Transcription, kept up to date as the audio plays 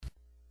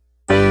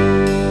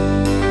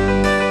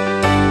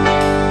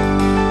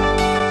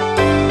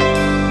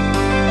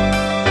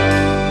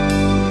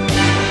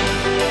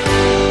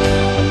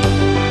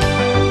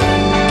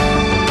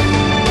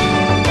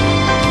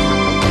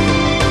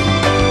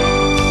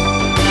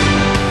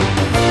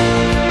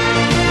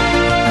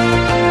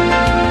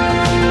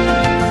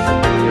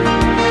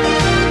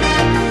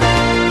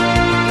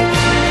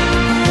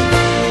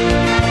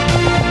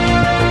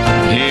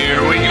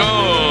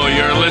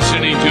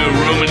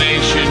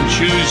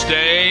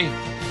Thursday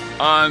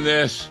on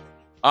this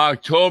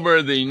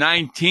October the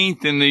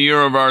 19th in the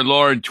year of our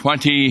Lord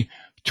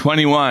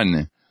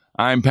 2021.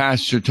 I'm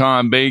Pastor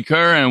Tom Baker,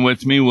 and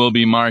with me will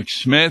be Mark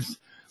Smith.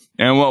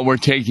 And what we're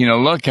taking a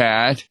look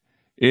at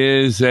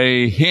is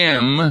a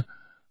hymn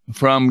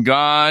from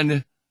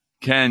God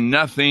Can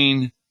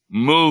Nothing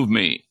Move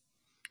Me.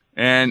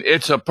 And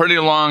it's a pretty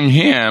long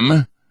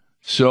hymn,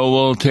 so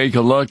we'll take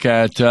a look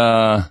at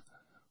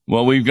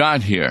what we've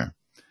got here.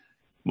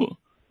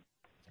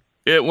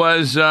 It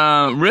was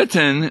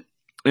written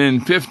in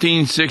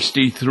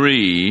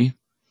 1563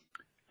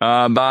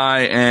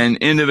 by an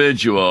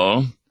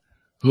individual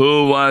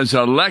who was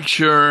a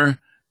lecturer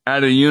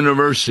at a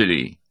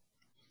university.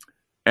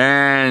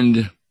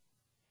 And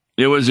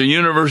it was a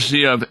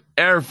University of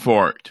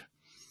Erfurt.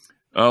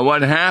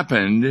 What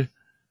happened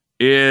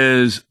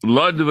is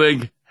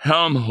Ludwig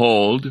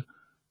Helmbold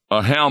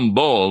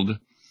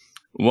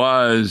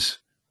was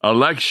a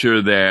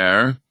lecturer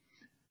there,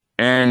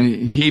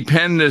 and he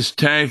penned this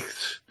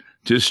text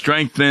to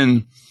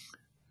strengthen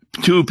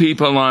two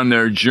people on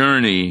their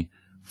journey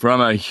from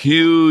a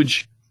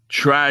huge,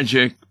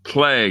 tragic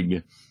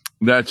plague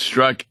that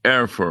struck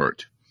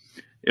Erfurt.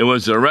 It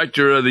was the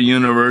rector of the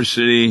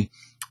university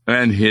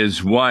and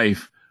his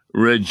wife,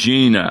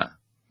 Regina.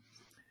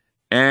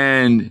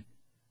 And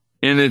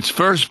in its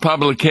first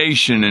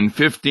publication in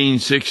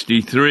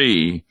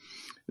 1563,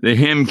 the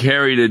hymn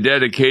carried a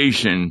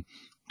dedication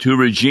to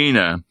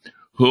Regina,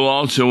 who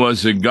also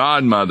was the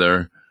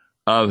godmother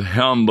of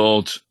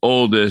Helmbold's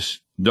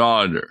oldest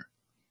daughter.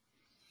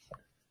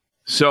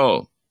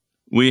 So,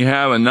 we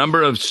have a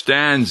number of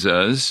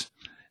stanzas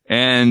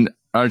and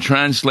are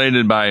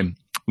translated by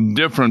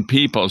different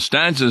people.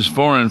 Stanzas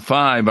 4 and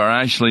 5 are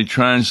actually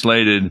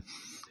translated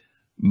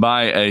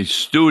by a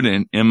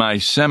student in my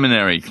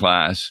seminary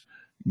class,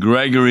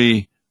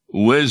 Gregory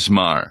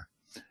Wismar,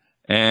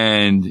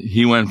 and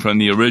he went from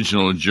the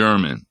original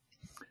German.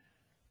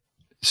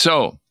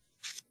 So,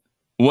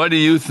 what do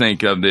you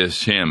think of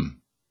this hymn,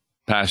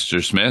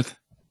 Pastor Smith?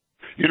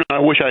 You know, I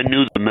wish I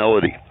knew the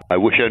melody. I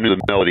wish I knew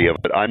the melody of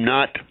it.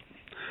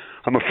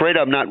 I'm afraid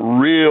I'm not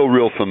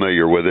real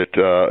familiar with it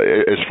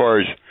as far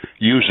as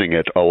using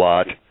it a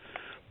lot.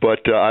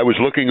 But I was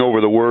looking over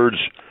the words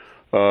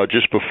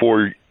just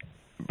before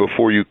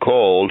you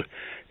called,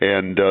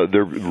 and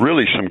there are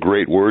really some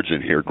great words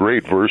in here,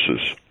 great verses.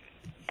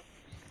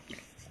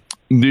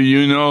 Do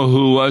you know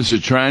who was the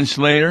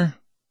translator?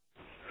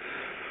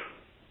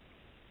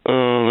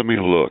 Let me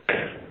look.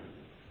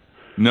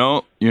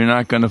 No, you're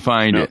not going to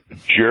find it.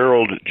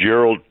 Gerald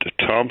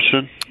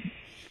Thompson?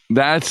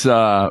 That's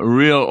a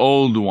real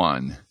old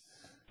one.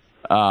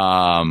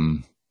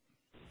 You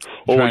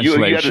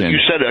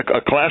said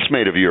a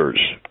classmate of yours.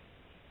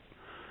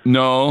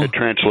 No. Had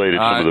translated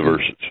some of the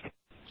verses.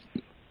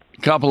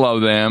 A couple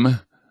of them.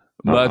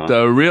 But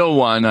the real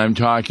one I'm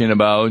talking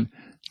about,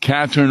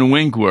 Catherine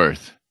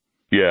Winkworth.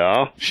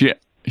 Yeah.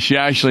 She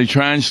actually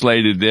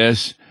translated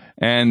this,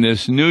 and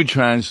this new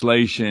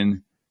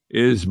translation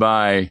is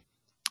by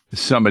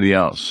somebody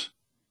else.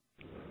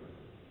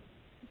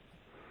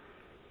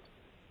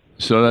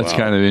 So that's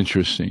kind of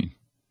interesting.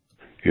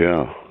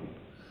 Yeah.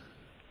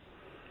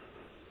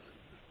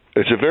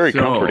 It's a very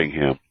comforting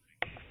hymn.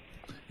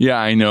 Yeah,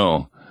 I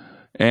know.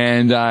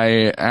 And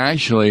I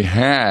actually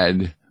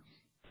had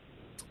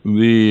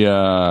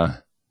the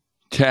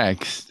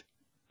text,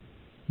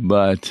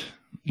 but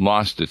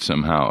lost it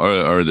somehow,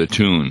 or the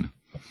tune.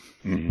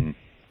 Mm-hmm.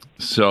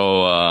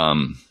 So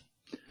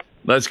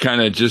let's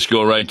kind of just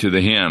go right to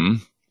the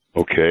hymn.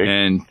 Okay.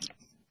 And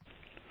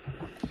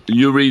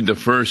you read the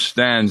first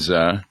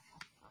stanza,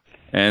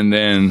 and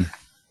then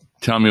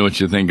tell me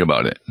what you think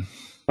about it.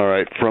 All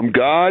right. From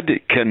God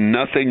can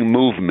nothing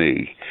move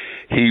me.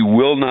 He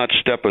will not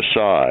step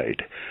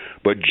aside,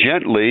 but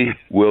gently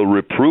will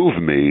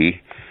reprove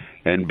me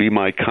and be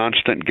my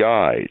constant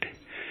guide.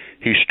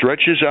 He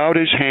stretches out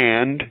his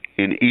hand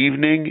in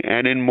evening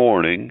and in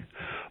morning,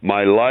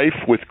 my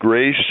life with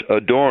grace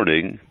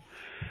adorning,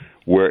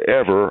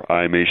 wherever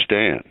I may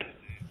stand.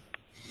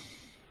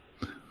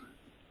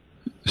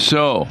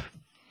 So,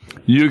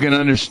 you can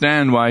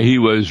understand why he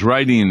was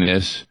writing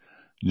this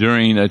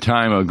during a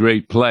time of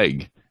great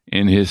plague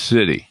in his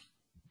city.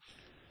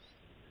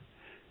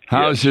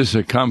 How is this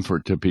a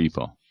comfort to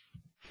people?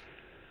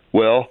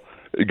 Well,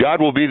 God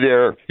will be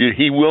there.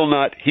 He will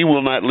not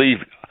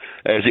leave.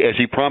 As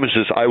he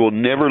promises, I will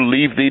never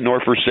leave thee nor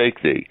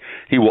forsake thee.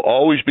 He will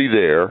always be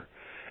there.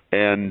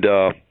 And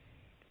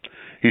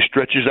he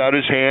stretches out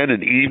his hand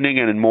in evening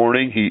and in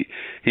morning. He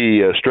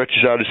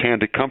stretches out his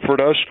hand to comfort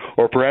us,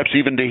 or perhaps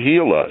even to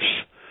heal us.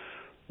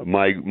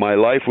 My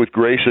life with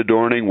grace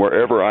adorning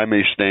wherever I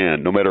may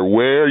stand. No matter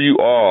where you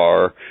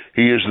are,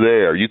 he is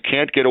there. You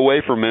can't get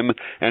away from him,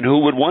 and who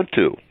would want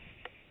to?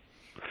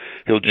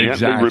 He'll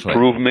gently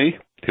reprove me.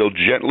 He'll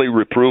gently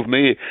reprove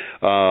me.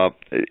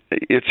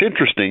 It's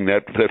interesting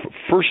that the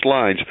first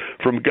lines,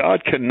 from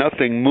God can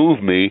nothing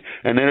move me,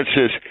 and then it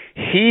says,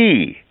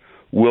 he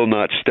will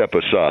not step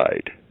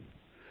aside.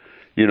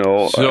 You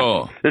know,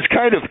 so it's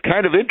kind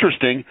of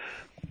interesting.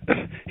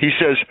 he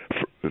says,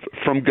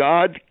 from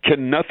God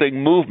can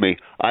nothing move me.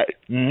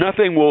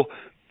 Nothing will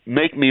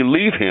make me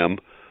leave him.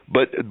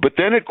 But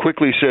then it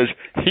quickly says,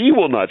 he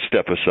will not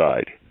step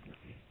aside.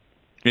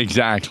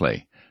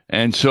 Exactly.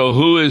 And so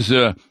who is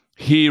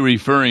he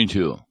referring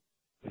to?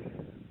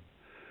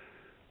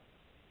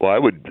 Well, I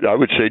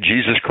would say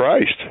Jesus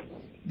Christ.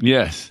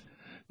 Yes.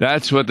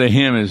 That's what the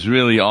hymn is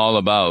really all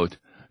about,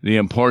 the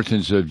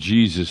importance of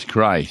Jesus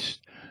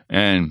Christ,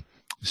 and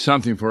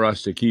something for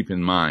us to keep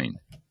in mind.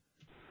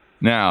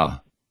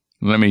 Now,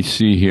 let me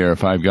see here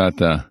if I've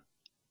got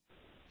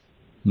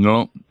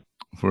no,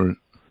 for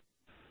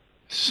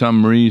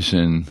some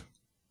reason,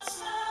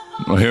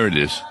 well, here it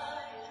is.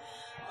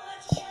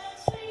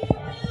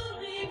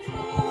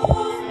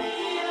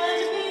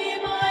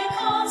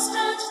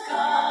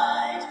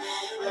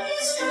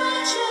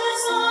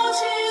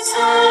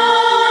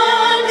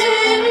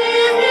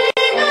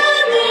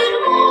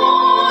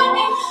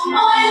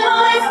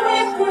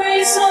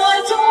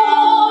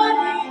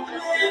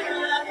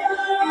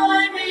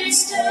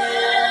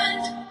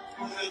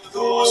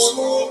 Those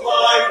whom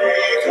I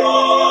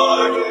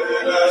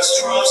regarded as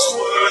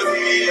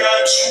trustworthy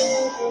and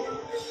true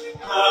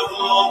have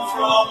long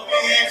from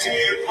me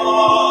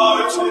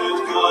departed.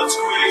 God's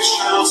grace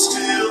shall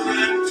still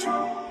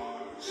endure.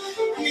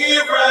 He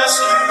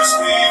rescues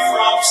me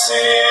from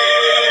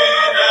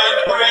sin and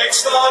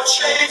breaks the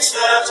chains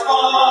that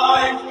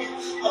bind me.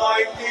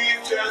 I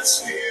leave death's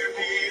fear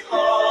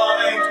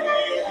behind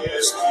me.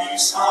 His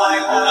peace I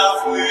have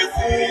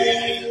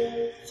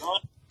within.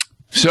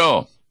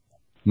 So,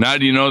 now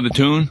do you know the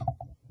tune?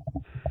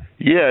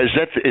 Yeah, is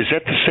that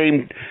the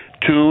same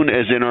tune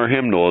as in our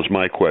hymnal? Is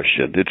my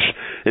question.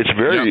 It's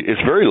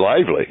very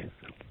lively.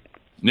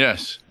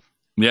 Yes,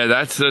 yeah,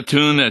 that's the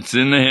tune that's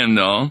in the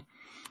hymnal,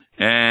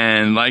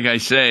 and like I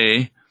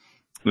say,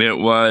 it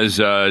was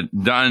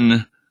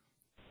done.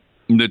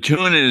 The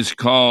tune is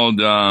called.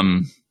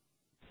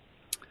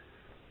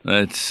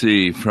 Let's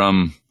see,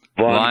 from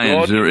Von Lions.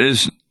 Gott there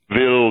is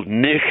will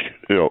nicht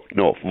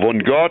no. Von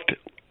Gott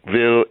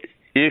will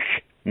ich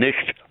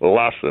nicht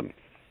lassen.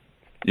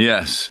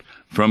 Yes,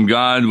 from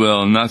God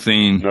will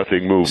nothing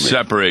move me.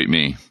 Separate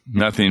me.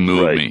 Nothing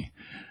move me.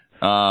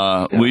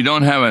 We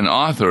don't have an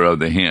author of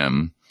the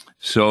hymn,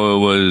 so it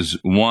was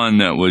one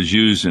that was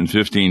used in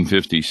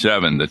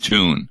 1557, the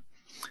tune.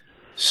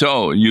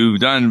 So you've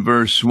done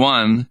verse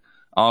 1,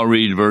 I'll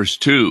read verse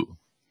 2.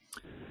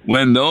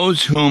 When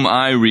those whom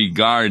I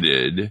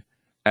regarded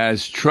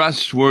as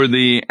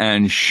trustworthy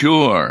and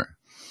sure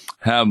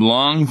have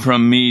long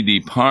from me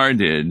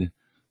departed,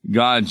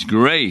 God's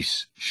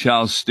grace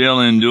shall still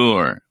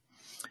endure.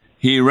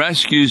 He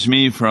rescues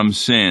me from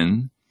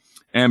sin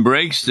and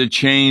breaks the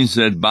chains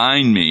that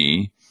bind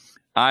me.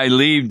 I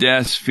leave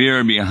death's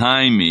fear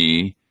behind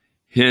me.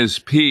 His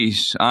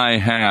peace I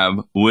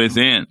have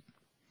within.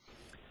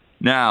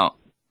 Now,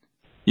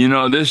 you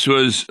know, this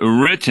was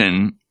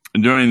written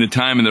during the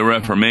time of the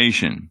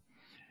Reformation.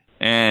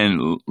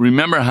 And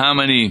remember how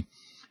many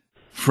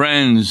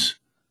friends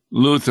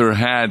Luther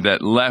had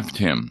that left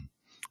him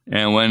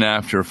and went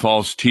after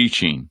false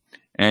teaching,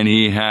 and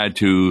he had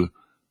to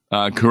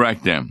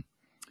correct them.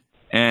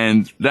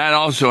 And that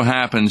also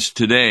happens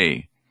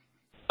today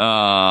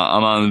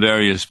among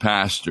various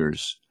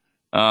pastors.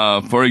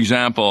 For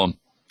example,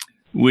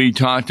 we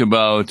talked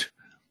about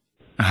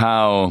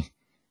how,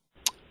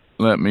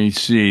 let me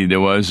see, there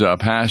was a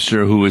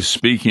pastor who was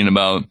speaking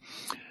about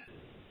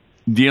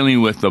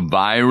dealing with the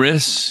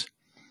virus,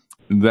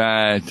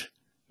 that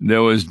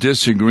there was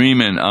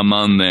disagreement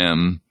among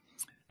them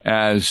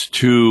as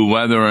to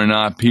whether or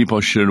not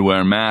people should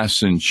wear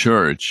masks in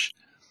church.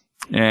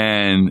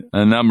 And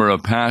a number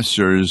of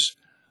pastors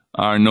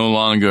are no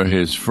longer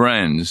his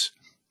friends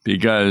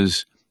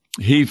because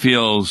he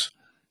feels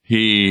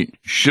he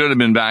should have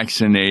been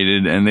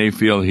vaccinated and they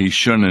feel he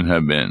shouldn't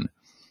have been.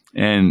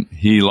 And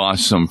he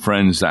lost some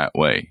friends that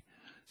way.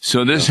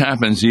 So this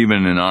happens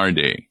even in our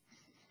day.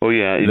 Oh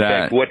yeah. In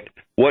fact,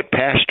 what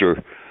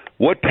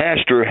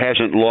pastor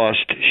hasn't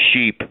lost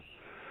sheep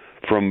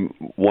from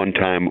one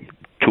time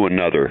to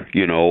another?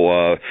 You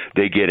know,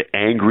 they get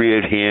angry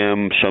at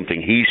him,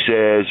 something he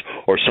says,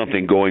 or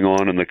something going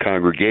on in the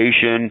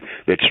congregation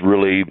that's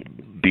really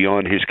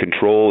beyond his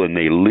control, and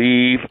they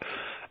leave.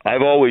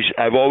 I've always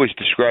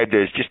described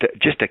it as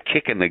just a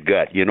kick in the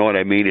gut. You know what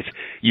I mean?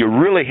 You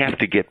really have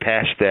to get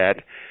past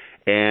that,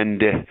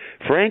 and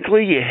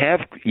frankly, you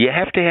have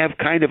to have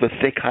kind of a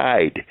thick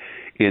hide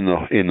in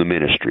the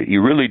ministry.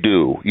 You really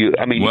do.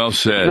 Well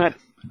said.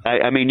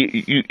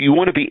 You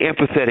want to be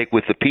empathetic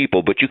with the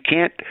people, but you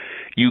can't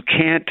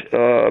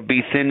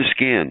be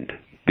thin-skinned,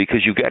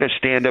 because you got to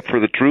stand up for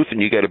the truth, and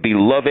you got to be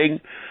loving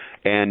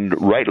and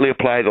rightly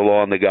apply the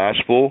law and the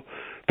gospel.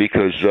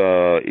 Because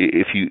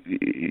if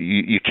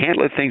you can't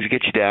let things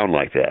get you down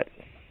like that.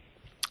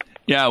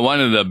 Yeah, one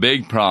of the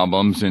big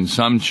problems in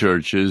some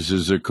churches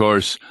is, of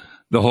course,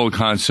 the whole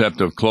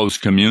concept of close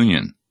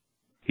communion.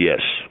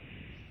 Yes.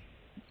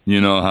 You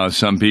know how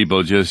some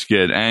people just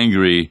get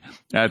angry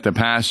at the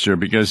pastor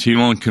because he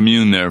won't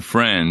commune their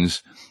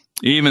friends,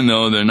 even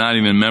though they're not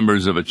even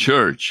members of a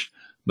church.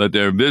 but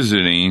they're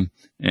visiting,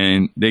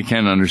 and they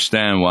can't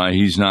understand why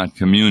he's not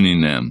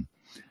communing them.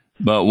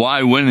 But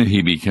why wouldn't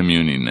he be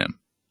communing them?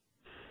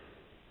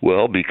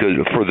 Well, because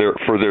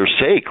for their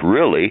sake,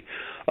 really.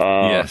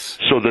 Yes.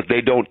 So that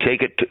they don't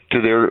take it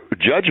to their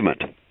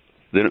judgment.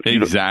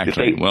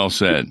 Exactly. Well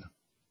said.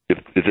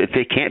 If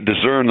they can't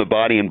discern the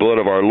body and blood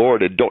of our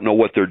Lord and don't know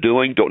what they're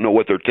doing, don't know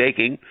what they're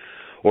taking,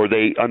 or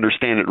they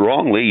understand it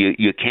wrongly,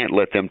 you can't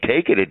let them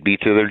take it. It'd be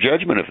to their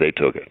judgment if they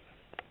took it.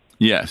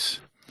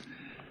 Yes.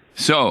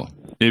 So,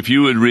 if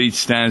you would read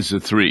stanza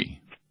 3.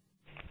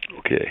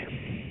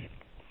 Okay.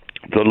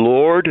 The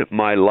Lord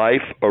my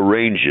life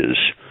arranges.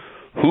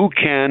 Who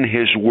can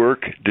his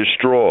work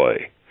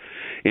destroy?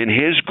 In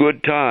his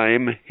good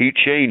time he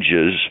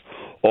changes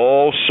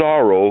all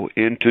sorrow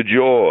into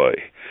joy.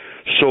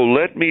 So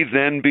let me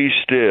then be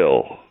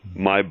still.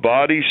 My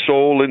body,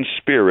 soul, and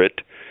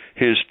spirit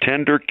his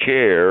tender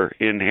care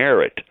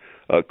inherit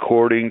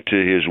according to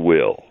his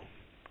will.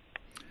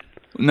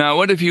 Now,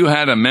 what if you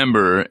had a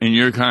member in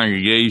your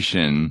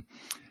congregation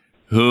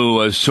who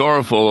was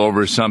sorrowful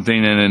over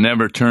something and it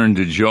never turned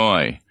to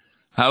joy?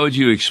 How would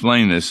you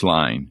explain this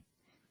line?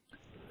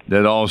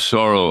 That all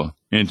sorrow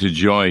into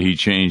joy he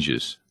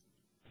changes.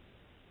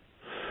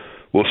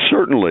 Well,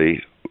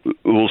 certainly,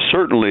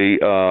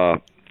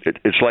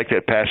 it's like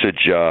that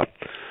passage,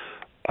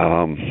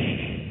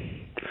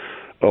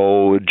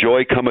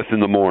 joy cometh in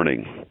the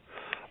morning.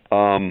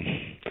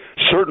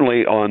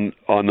 Certainly on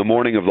the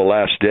morning of the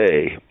last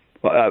day.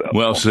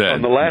 Well said.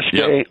 On the last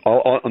day,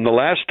 on the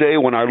last day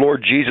when our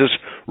Lord Jesus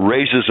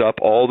raises up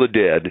all the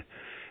dead,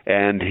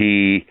 and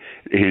his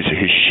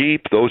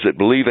sheep, those that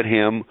believe in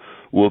him,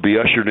 will be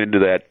ushered into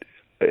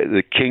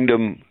the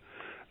kingdom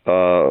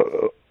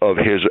of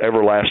his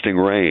everlasting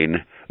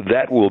reign.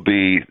 That will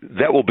be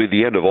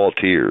the end of all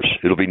tears.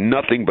 It'll be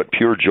nothing but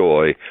pure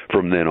joy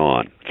from then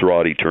on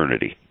throughout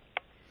eternity.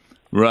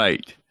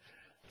 Right.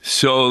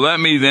 So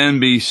let me then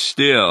be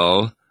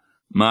still,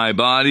 my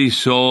body,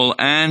 soul,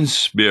 and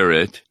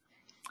spirit,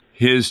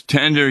 his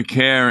tender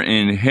care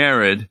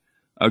inherit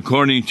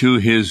according to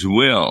his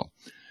will.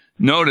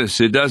 Notice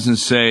it doesn't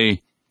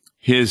say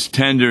his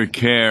tender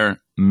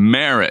care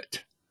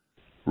merit,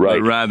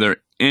 right? But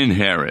rather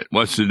inherit.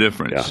 What's the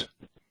difference? Yeah.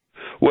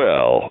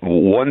 Well,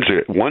 one's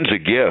a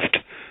gift.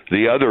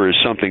 The other is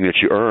something that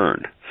you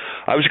earn.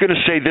 I was going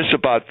to say this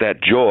about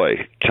that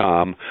joy,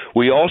 Tom.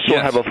 We also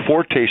have a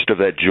foretaste of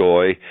that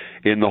joy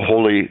in the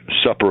Holy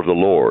Supper of the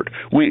Lord.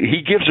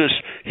 He gives us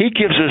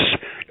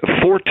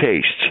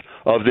foretastes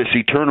of this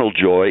eternal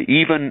joy,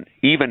 even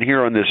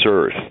here on this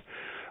earth,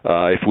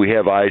 if we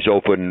have eyes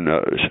open,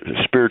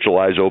 spiritual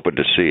eyes open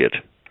to see it.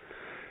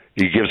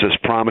 He gives us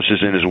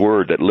promises in His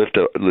Word that lift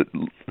up.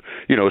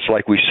 It's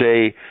like we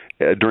say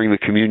during the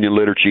communion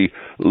liturgy,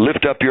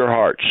 lift up your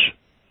hearts.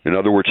 In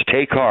other words,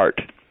 take heart.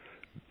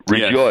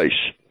 Rejoice.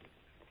 Yes.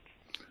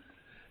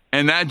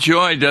 And that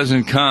joy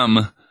doesn't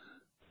come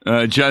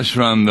just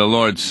from the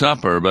Lord's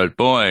Supper, but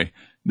boy,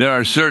 there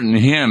are certain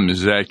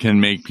hymns that can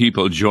make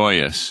people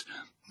joyous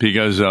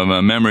because of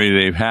a memory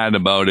they've had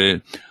about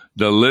it.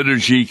 The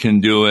liturgy can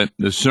do it.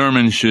 The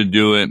sermon should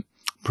do it.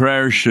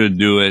 Prayer should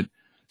do it.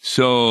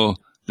 So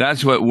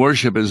that's what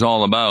worship is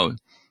all about,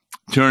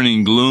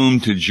 turning gloom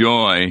to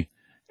joy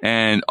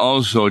and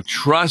also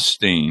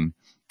trusting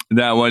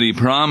that what He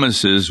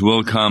promises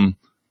will come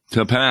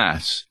to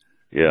pass,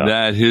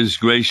 that His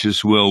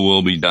gracious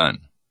will be done.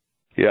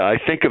 Yeah, I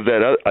think of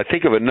that. I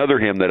think of another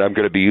hymn that I'm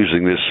going to be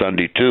using this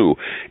Sunday too.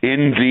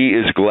 In Thee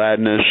is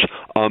gladness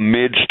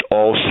amidst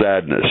all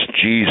sadness.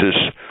 Jesus.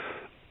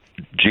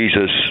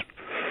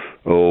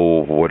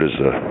 Oh, what is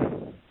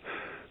the?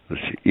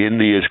 Let's see. In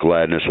Thee is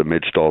gladness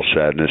amidst all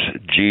sadness.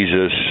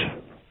 Jesus.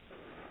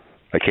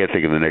 I can't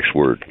think of the next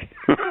word.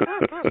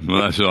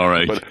 Well, that's all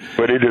right.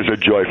 But it is a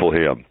joyful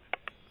hymn.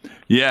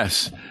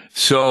 Yes.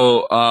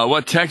 So,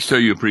 what text are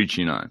you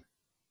preaching on?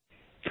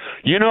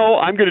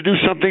 I'm going to do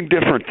something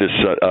different this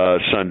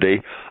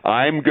Sunday.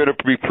 I'm going to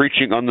be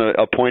preaching on the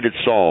appointed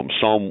Psalm,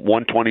 Psalm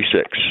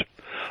 126.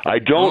 I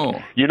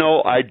don't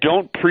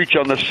preach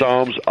on the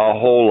Psalms a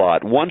whole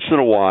lot. Once in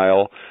a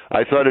while,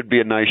 I thought it'd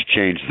be a nice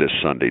change this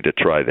Sunday to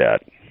try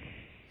that.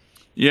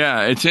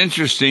 Yeah, it's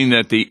interesting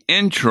that the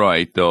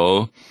introit,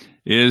 though,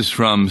 is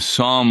from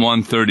Psalm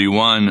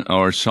 131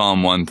 or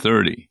Psalm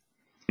 130.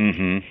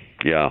 Mm-hmm.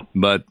 Yeah.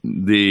 But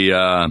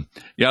a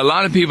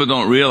lot of people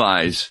don't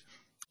realize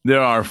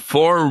there are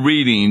 4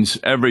 readings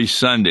every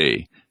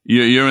Sunday.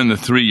 You're in the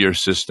 3-year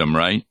system,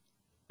 right?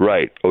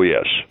 Right. Oh,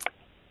 yes.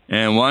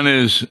 And one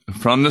is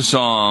from the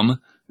Psalm,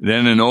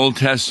 then an Old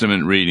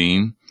Testament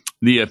reading,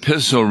 the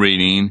epistle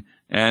reading,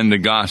 and the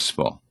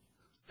gospel.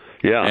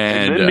 Yeah.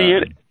 And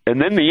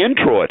then the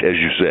introit, as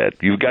you said.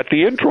 You've got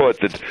the introit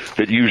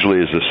that usually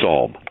is a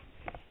psalm.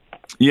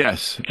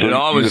 Yes. So it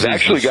always is a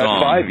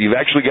psalm. You've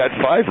actually got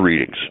 5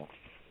 readings.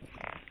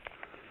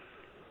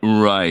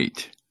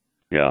 Right.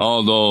 Yeah.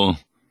 Although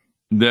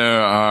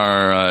there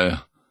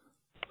are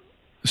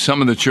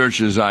some of the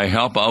churches I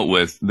help out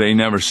with, they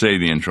never say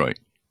the introit.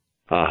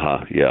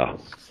 Yeah.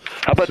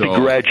 How about the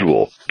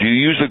gradual? Do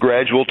you use the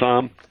gradual,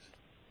 Tom?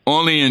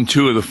 Only in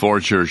 2 of the 4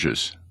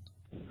 churches.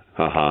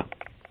 Uh-huh.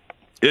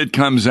 It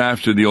comes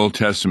after the Old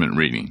Testament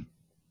reading.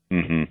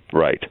 Mm-hmm.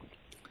 Right.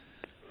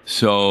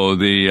 So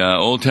the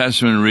Old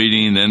Testament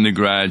reading, then the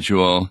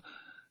gradual,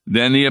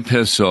 then the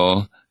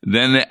epistle,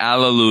 then the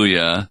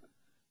Alleluia,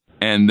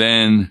 and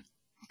then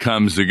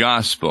comes the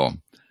gospel.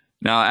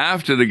 Now,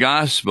 after the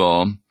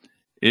gospel,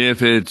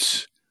 if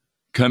it's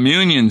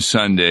Communion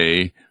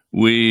Sunday,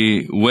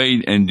 we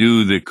wait and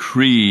do the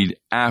creed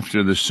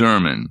after the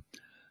sermon.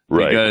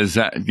 Right. Because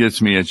that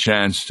gets me a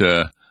chance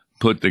to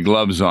put the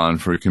gloves on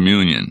for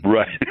communion.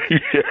 Right.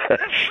 Yes.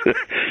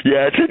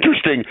 Yeah, it's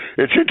interesting.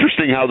 It's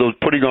interesting how those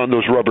putting on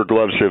those rubber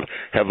gloves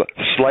have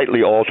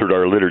slightly altered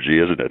our liturgy,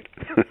 isn't it?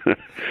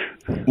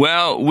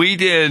 Well, we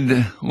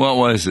did, what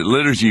was it,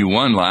 Liturgy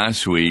 1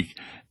 last week,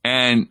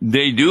 and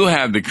they do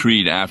have the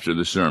creed after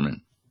the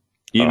sermon,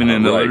 even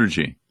in the right.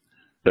 liturgy.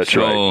 That's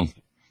so right.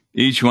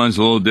 Each one's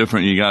a little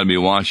different. You got to be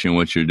watching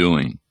what you're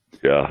doing.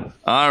 Yeah.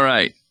 All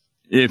right.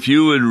 If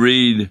you would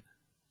read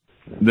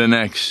the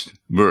next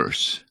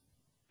verse.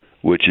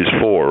 Which is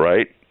 4,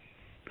 right?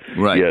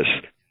 Right. Yes.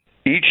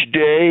 Each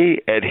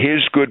day at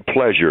his good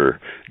pleasure,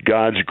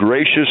 God's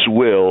gracious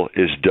will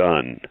is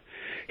done.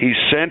 He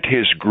sent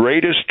his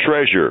greatest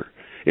treasure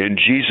in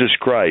Jesus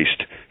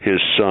Christ, his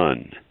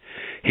Son.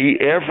 He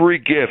every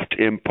gift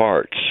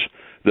imparts.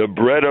 The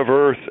bread of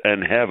earth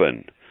and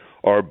heaven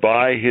are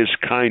by his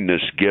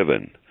kindness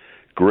given.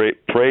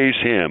 Great, praise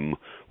him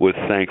with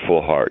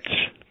thankful hearts.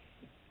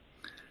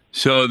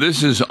 So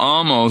this is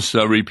almost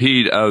a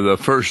repeat of the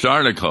first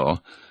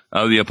article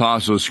of the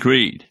Apostles'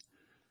 Creed.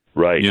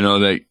 Right. You know,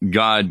 that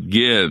God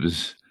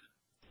gives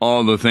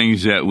all the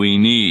things that we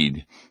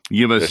need.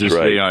 Give us this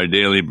day our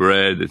daily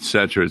bread,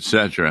 etc.,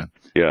 etc.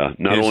 Yeah,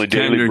 not His only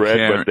daily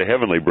bread, but the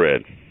heavenly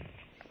bread.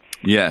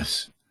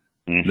 Yes.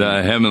 Mm-hmm.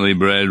 The heavenly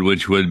bread,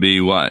 which would be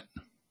what?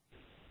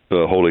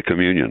 The Holy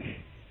Communion.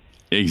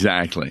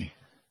 Exactly.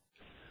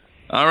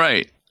 All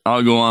right.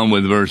 I'll go on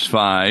with verse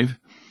 5.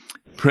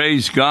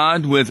 Praise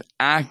God with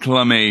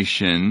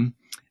acclamation,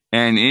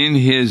 and in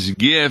his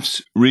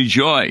gifts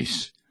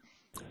rejoice.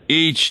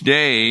 Each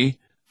day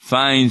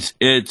finds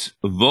its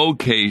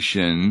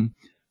vocation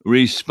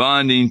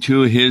responding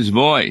to his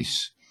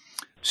voice.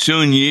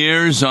 Soon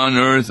years on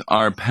earth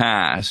are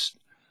past,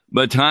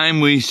 but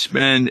time we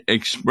spend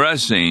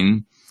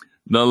expressing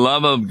the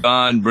love of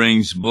God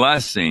brings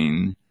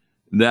blessing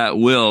that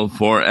will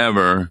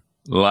forever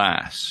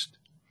last.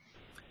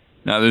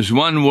 Now, there's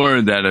one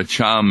word that a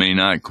child may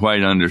not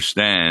quite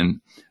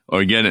understand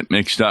or get it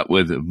mixed up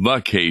with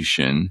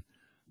vocation,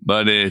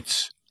 but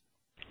it's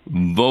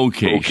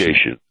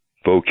vocation.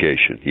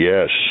 Vocation,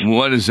 yes.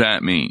 What does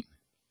that mean?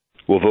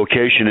 Well,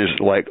 vocation is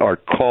like our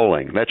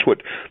calling. That's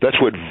what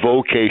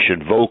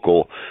vocation,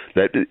 vocal,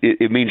 that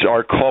it means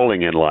our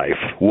calling in life.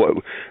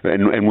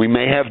 And we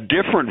may have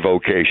different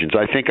vocations.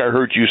 I think I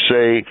heard you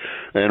say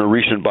in a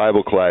recent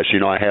Bible class, you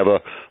know, I have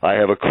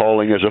a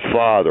calling as a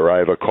father, I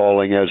have a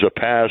calling as a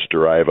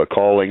pastor, I have a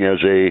calling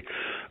as a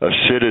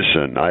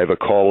citizen, I have a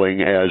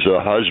calling as a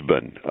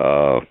husband,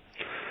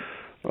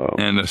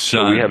 and a son.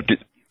 So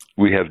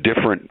we have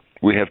different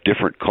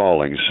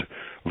callings.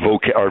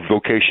 Our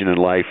vocation in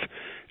life.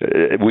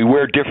 We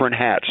wear different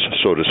hats,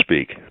 so to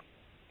speak.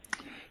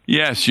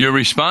 Yes, your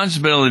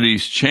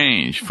responsibilities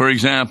change. For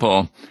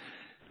example,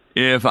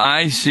 if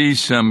I see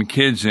some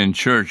kids in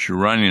church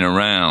running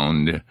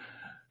around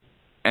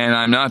and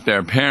I'm not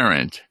their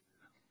parent,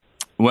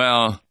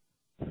 well,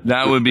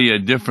 that would be a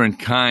different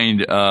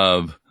kind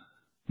of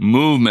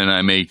movement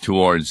I make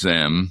towards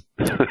them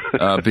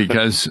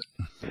because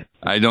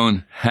I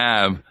don't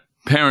have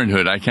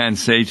parenthood. I can't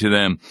say to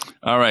them,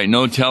 all right,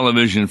 no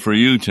television for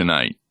you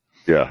tonight.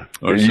 Yeah,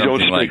 or and you don't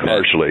speak like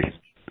harshly.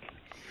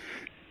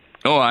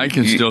 Oh, I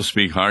can still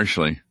speak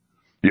harshly.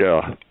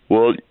 Yeah,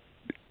 well,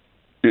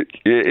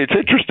 it's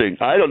interesting.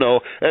 I don't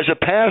know. As a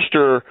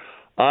pastor,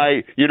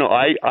 I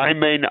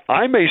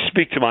may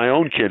speak to my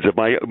own kids. If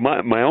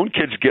my own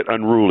kids get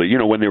unruly, you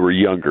know, when they were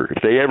younger,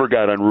 if they ever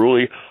got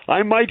unruly,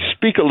 I might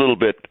speak a little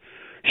bit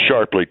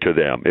sharply to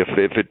them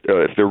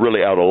if they're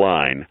really out of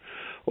line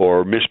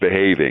or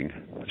misbehaving,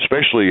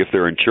 especially if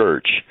they're in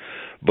church.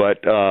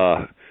 But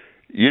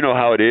you know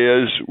how it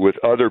is with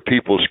other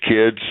people's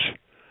kids.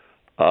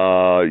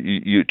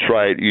 You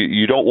try.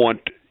 You don't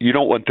want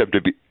them to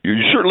be. You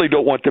certainly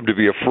don't want them to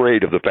be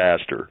afraid of the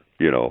pastor.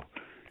 You know.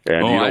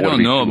 And I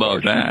don't know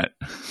about that.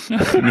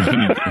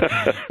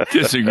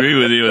 Disagree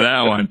with you with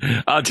that one.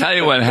 I'll tell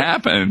you what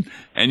happened.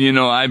 And you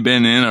know, I've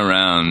been in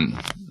around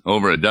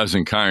over a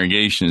dozen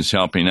congregations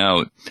helping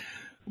out.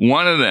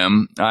 One of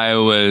them, I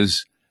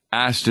was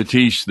asked to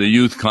teach the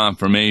youth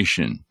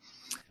confirmation.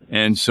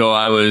 And so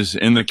I was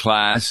in the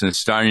class and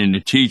starting to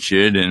teach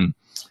it, and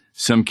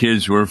some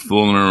kids were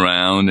fooling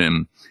around,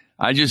 and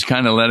I just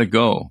kind of let it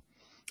go.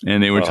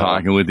 And they were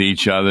talking with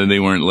each other. They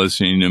weren't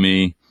listening to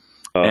me.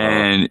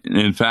 And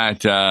in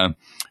fact, 2 of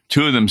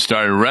them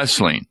started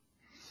wrestling,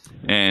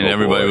 and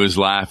everybody was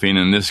laughing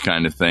and this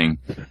kind of thing.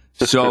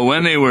 So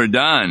when they were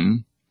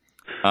done,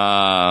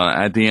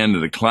 at the end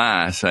of the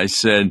class, I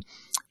said,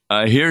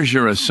 here's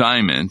your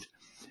assignment.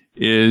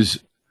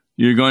 is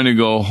you're going to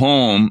go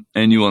home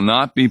and you will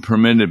not be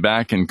permitted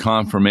back in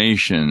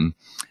confirmation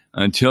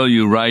until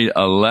you write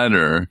a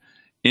letter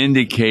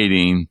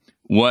indicating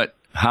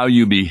how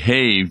you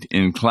behaved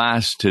in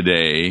class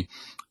today,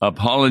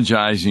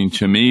 apologizing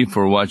to me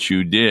for what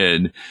you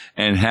did,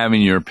 and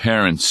having your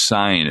parents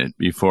sign it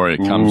before it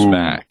comes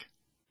back.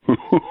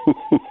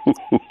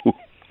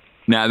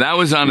 Now, that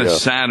was on a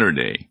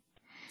Saturday.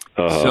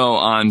 So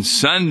on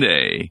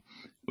Sunday,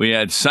 we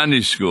had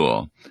Sunday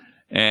school,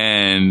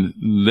 and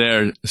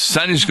their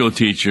Sunday school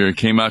teacher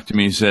came up to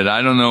me and said,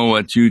 I don't know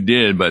what you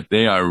did, but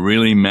they are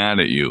really mad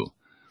at you,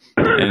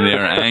 and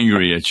they're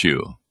angry at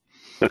you.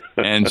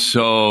 And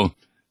so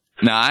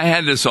now I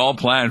had this all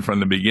planned from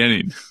the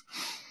beginning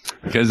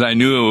because I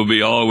knew it would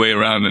be all the way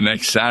around the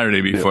next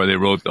Saturday before they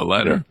wrote the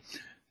letter.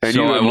 And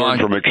so you had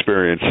learned from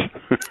experience.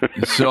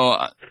 So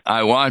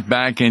I walked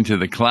back into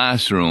the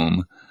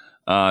classroom,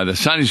 the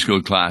Sunday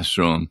school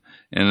classroom,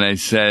 and I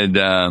said,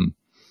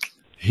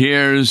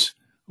 here's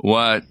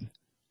what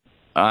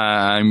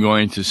I'm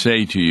going to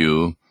say to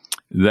you,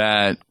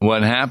 that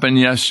what happened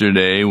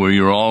yesterday where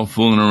you're all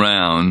fooling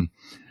around,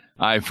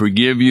 I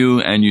forgive you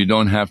and you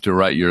don't have to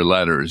write your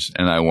letters.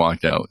 And I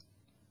walked out.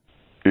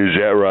 Is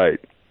that right?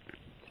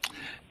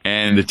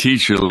 And the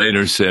teacher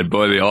later said,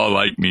 boy, they all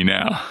like me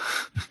now.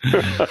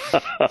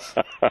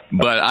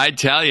 But I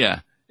tell you,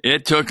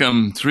 it took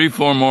them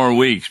 3-4 more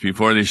weeks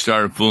before they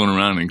started fooling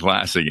around in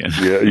class again.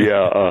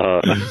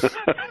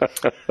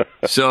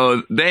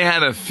 So they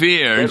had a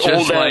fear.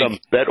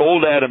 That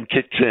old Adam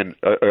kicks in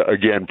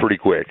again pretty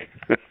quick.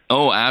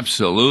 Oh,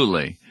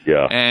 absolutely.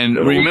 Yeah. And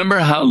remember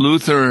how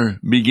Luther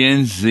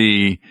begins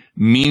the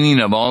meaning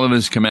of all of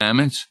his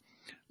commandments?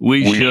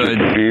 We should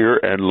fear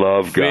and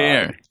love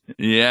God.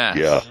 Yes.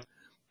 Yeah.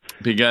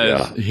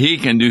 Because he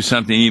can do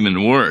something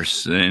even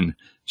worse than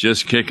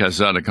just kick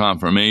us out of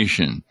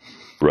confirmation.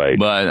 Right.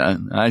 But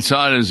I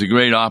saw it as a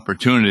great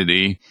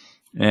opportunity,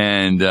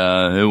 and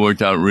it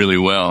worked out really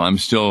well. I'm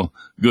still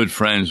good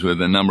friends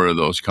with a number of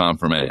those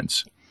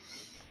confirmands.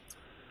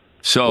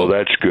 So, well,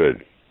 that's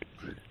good.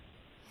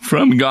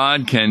 From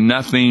God can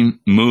nothing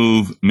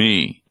move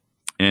me.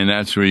 And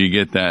that's where you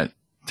get that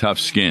tough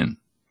skin.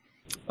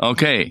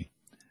 Okay.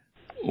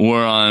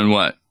 We're on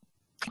what?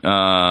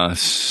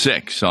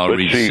 6. I'll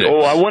read 6.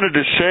 Oh, I wanted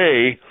to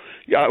say,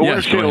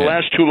 want to say the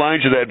last 2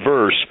 lines of that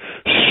verse.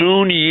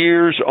 Soon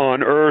years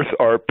on earth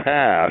are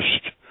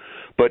past,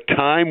 but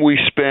time we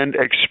spend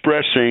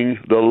expressing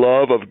the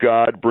love of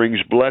God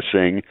brings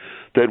blessing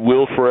that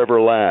will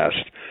forever last.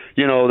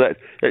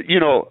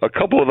 A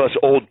couple of us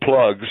old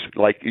plugs,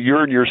 like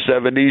you're in your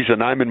 70s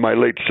and I'm in my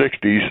late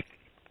 60s.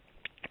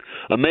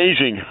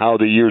 Amazing how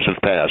the years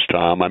have passed,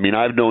 Tom. I mean,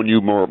 I've known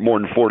you more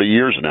than 40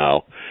 years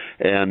now,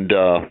 and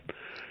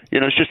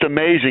it's just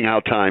amazing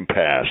how time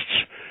passed.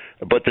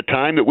 But the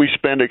time that we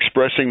spend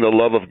expressing the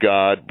love of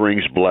God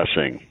brings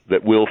blessing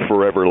that will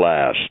forever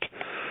last.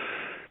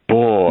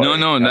 Boy.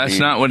 No, that's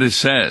not what it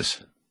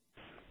says.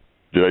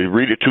 Did I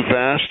read it too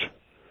fast?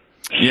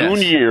 Yes.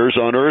 Soon years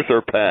on earth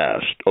are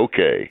past.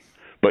 Okay.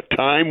 But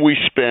time we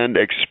spend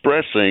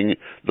expressing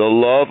the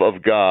love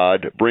of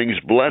God brings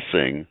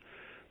blessing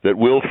that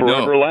will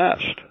forever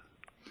last.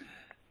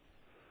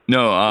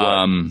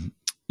 No,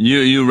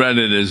 you read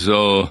it as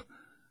though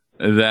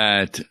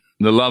that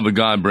the love of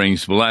God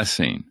brings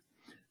blessing.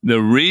 The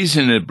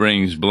reason it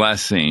brings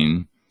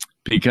blessing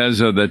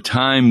because of the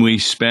time we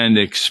spend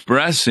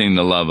expressing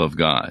the love of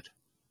God.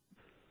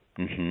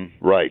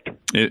 Mm-hmm. Right.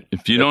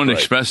 If you don't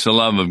express the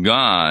love of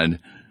God,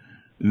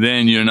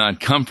 then you're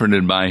not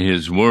comforted by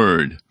His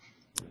Word,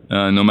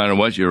 no matter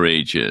what your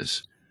age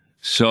is.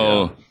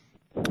 So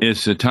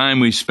it's the time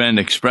we spend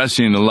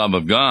expressing the love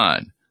of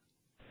God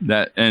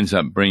that ends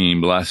up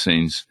bringing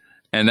blessings,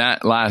 and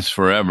that lasts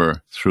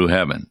forever through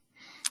heaven.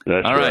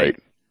 That's all right.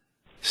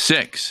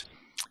 6.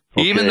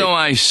 Okay. Even though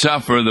I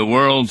suffer the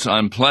world's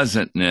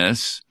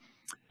unpleasantness,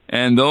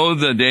 and though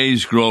the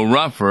days grow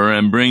rougher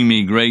and bring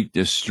me great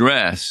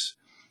distress,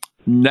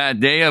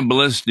 that day of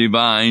bliss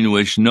divine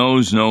which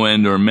knows no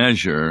end or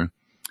measure,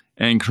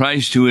 and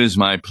Christ who is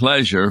my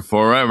pleasure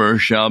forever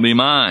shall be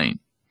mine.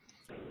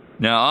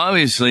 Now,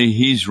 obviously,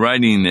 he's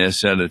writing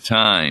this at a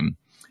time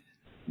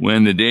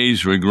when the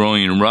days were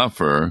growing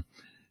rougher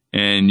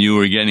and you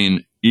were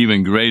getting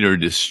even greater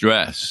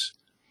distress.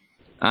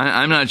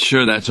 I'm not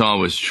sure that's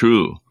always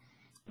true,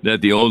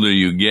 that the older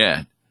you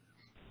get,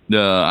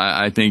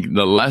 I think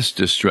the less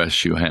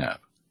distress you have.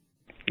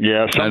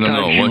 Yeah, sometimes I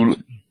don't know.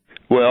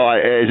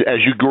 As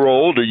you grow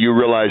older, you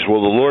realize,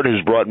 well, the Lord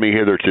has brought me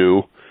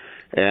hitherto,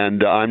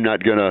 and I'm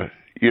not going to,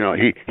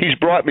 He's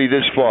brought me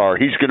this far.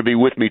 He's going to be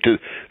with me to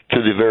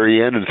the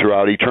very end and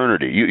throughout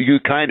eternity.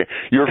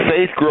 Your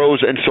faith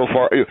grows, and so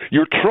far,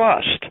 your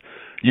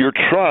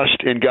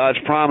trust in God's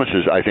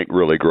promises, I think,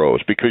 really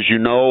grows, because you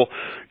know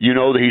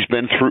that He's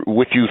been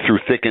with you through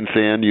thick and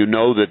thin. You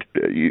know that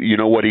you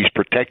know what He's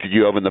protected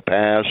you of in the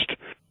past.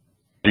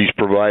 He's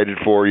provided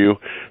for you.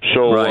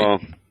 So,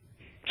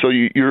 so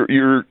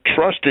your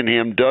trust in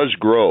Him does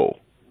grow,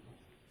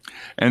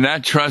 and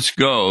that trust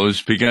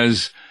goes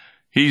because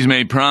He's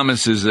made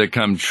promises that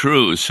come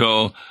true.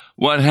 So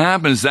what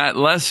happens, that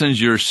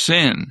lessens your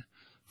sin.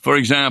 For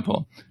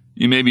example,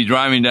 you may be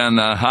driving down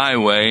the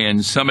highway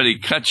and somebody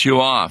cuts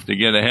you off to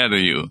get ahead of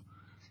you.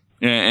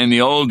 In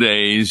the old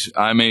days,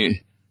 I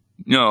may,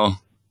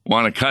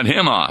 want to cut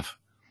him off.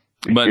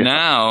 But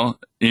now,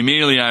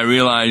 immediately I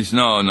realize,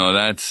 no,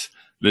 that's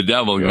the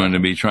devil going to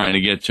be trying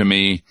to get to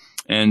me.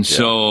 And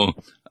so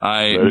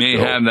I may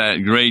have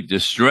that great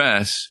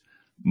distress,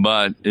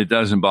 but it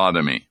doesn't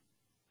bother me.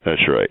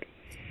 That's right.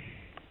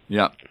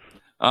 Yeah.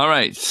 All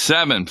right,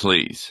 7,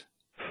 please.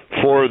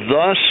 For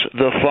thus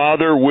the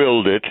Father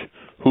willed it,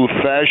 who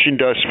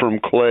fashioned us from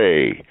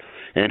clay,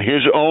 and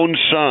his own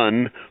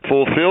Son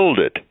fulfilled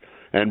it,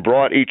 and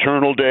brought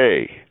eternal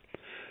day.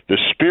 The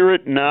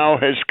Spirit now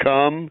has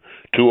come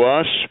to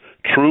us,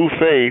 true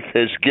faith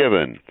has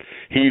given.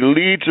 He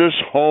leads us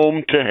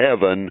home to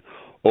heaven.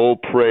 Oh,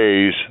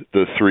 praise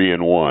the 3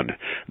 in 1.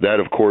 That,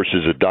 of course,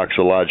 is a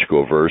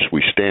doxological verse.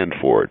 We stand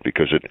for it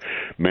because it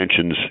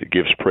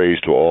gives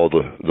praise to all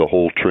the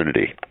whole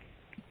Trinity.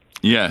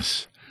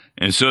 Yes.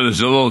 And so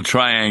there's a little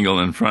triangle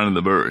in front of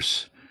the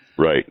verse.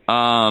 Right.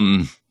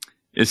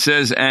 It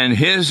says, and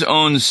his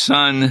own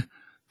Son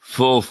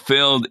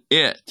fulfilled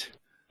it.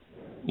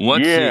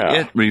 What's the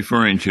it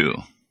referring to?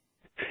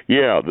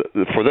 Yeah,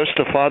 for thus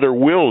the Father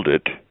willed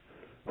it,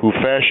 who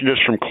fashioned us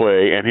from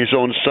clay, and his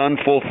own Son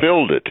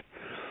fulfilled it.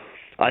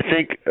 I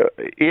think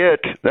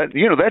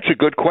that's a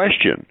good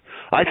question.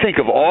 I think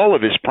of all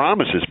of his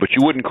promises, but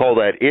you wouldn't call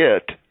that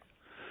it.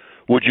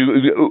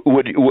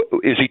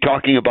 Is he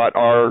talking about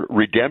our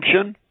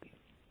redemption?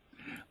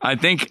 I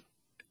think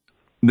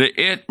the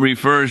it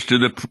refers to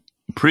the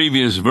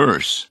previous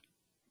verse.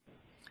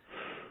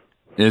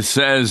 It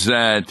says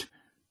that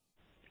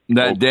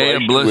day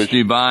of bliss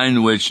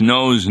divine which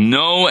knows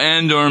no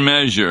end or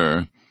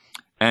measure,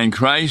 and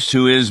Christ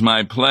who is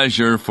my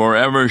pleasure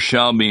forever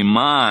shall be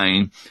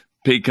mine,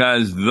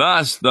 because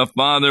thus the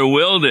Father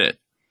willed it,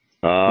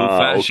 who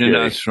fashioned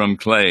us from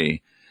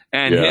clay,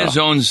 and his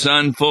own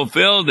Son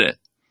fulfilled it,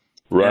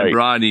 and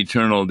brought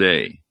eternal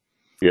day.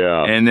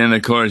 Yeah. And then,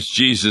 of course,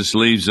 Jesus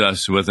leaves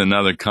us with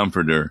another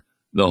comforter,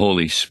 the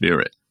Holy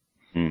Spirit.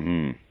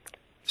 Mm-hmm.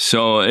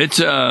 So it's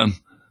a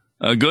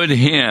good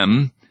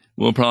hymn.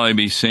 We'll probably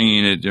be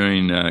singing it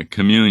during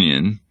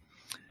communion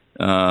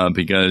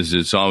because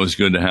it's always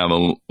good to have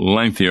a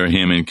lengthier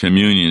hymn in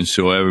communion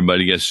so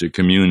everybody gets to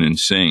commune and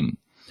sing.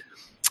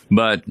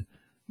 But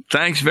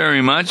thanks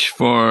very much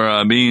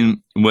for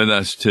being with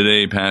us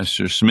today,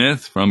 Pastor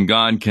Smith, from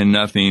God Can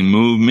Nothing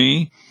Move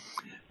Me.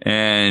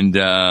 And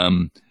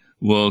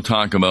we'll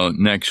talk about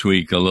next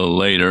week a little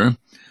later.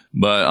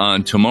 But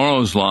on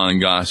tomorrow's Law and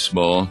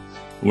Gospel,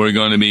 we're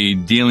going to be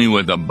dealing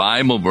with a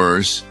Bible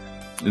verse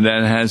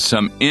that has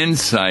some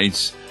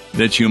insights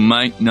that you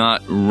might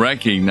not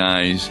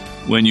recognize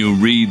when you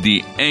read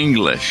the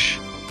English.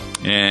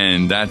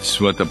 And that's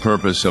what the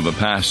purpose of a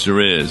pastor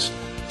is,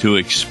 to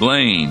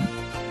explain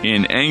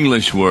in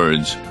English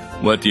words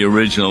what the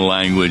original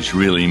language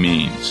really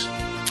means.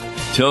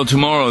 Till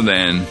tomorrow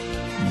then,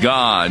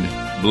 God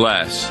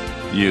bless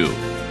you.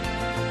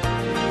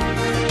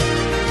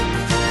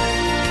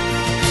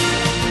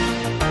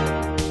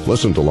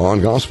 Listen to Law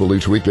and Gospel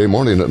each weekday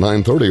morning at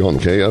 9:30 on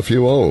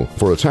KFUO.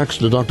 For a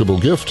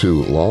tax-deductible gift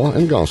to Law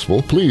and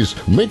Gospel, please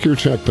make your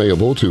check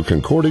payable to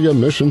Concordia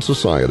Mission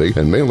Society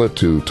and mail it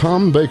to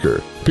Tom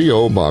Baker,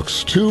 P.O.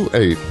 Box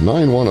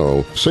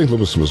 28910, St.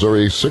 Louis,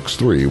 Missouri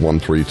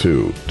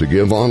 63132. To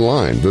give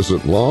online,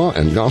 visit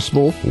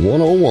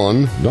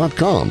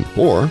lawandgospel101.com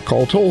or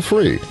call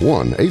toll-free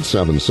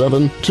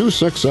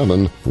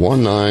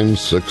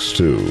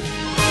 1-877-267-1962.